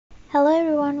Hello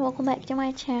everyone, welcome back to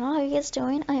my channel. How are you guys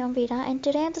doing? I am Vida and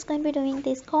today I'm just going to be doing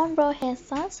this cornrow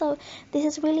hairstyle. So this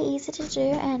is really easy to do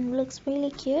and looks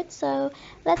really cute. So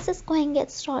let's just go and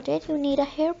get started. You need a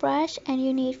hairbrush and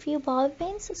you need few bobby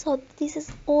pins. So this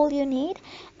is all you need.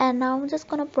 And now I'm just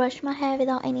gonna brush my hair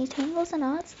without any tangles or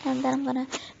knots, and then I'm gonna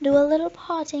do a little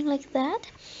parting like that.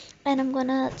 And I'm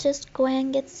gonna just go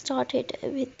and get started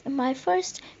with my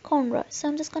first cornrow. So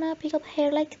I'm just gonna pick up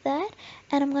hair like that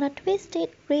and I'm gonna twist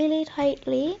it really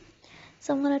tightly.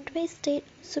 So I'm gonna twist it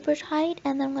super tight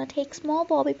and then I'm gonna take small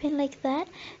bobby pin like that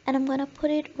and I'm gonna put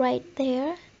it right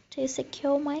there to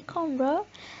secure my cornrow.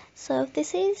 So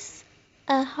this is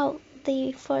how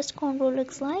the first cornrow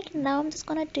looks like. Now I'm just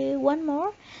gonna do one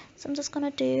more. So I'm just gonna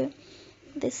do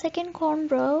the second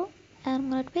cornrow and I'm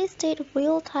gonna twist it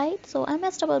real tight. So I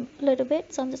messed up a little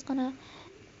bit, so I'm just gonna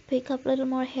pick up a little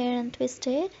more hair and twist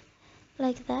it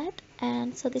like that.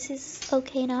 And so this is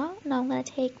okay now. Now I'm gonna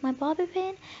take my bobby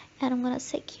pin and I'm gonna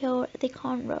secure the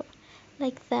cornrow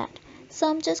like that. So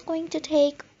I'm just going to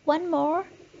take one more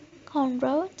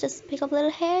cornrow, just pick up a little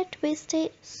hair, twist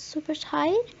it super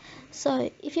tight.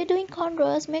 So if you're doing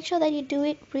cornrows, make sure that you do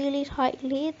it really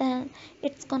tightly, then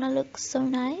it's gonna look so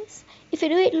nice. If you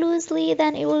do it loosely,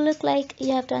 then it will look like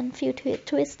you have done few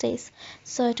twisties.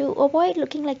 So to avoid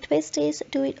looking like twisties,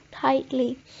 do it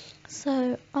tightly.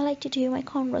 So I like to do my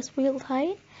cornrows real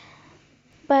tight,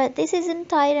 but this isn't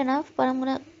tight enough, but I'm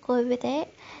gonna go with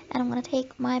it and I'm gonna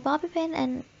take my bobby pin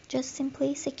and just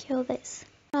simply secure this.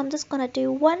 I'm just gonna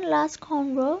do one last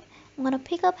cornrow. I'm gonna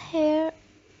pick up hair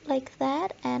like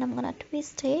that and I'm gonna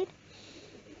twist it.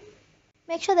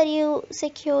 Make sure that you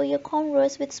secure your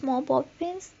cornrows with small bobby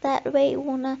pins, that way it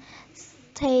won't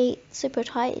stay super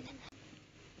tight.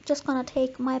 Just gonna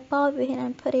take my bobby pin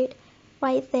and put it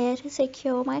right there to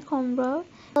secure my cornrow.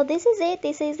 So this is it.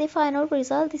 This is the final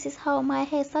result. This is how my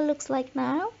hairstyle looks like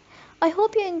now. I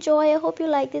hope you enjoy. I hope you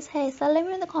like this hairstyle. Let me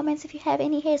know in the comments if you have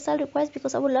any hairstyle requests,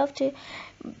 because I would love to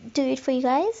do it for you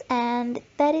guys. And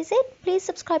that is it. Please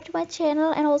subscribe to my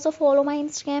channel and also follow my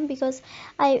Instagram, because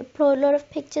I upload a lot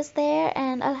of pictures there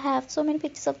and I'll have so many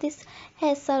pictures of this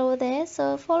hairstyle over there.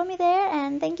 So follow me there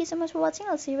and thank you so much for watching.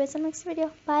 I'll see you guys in the next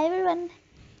video. Bye everyone.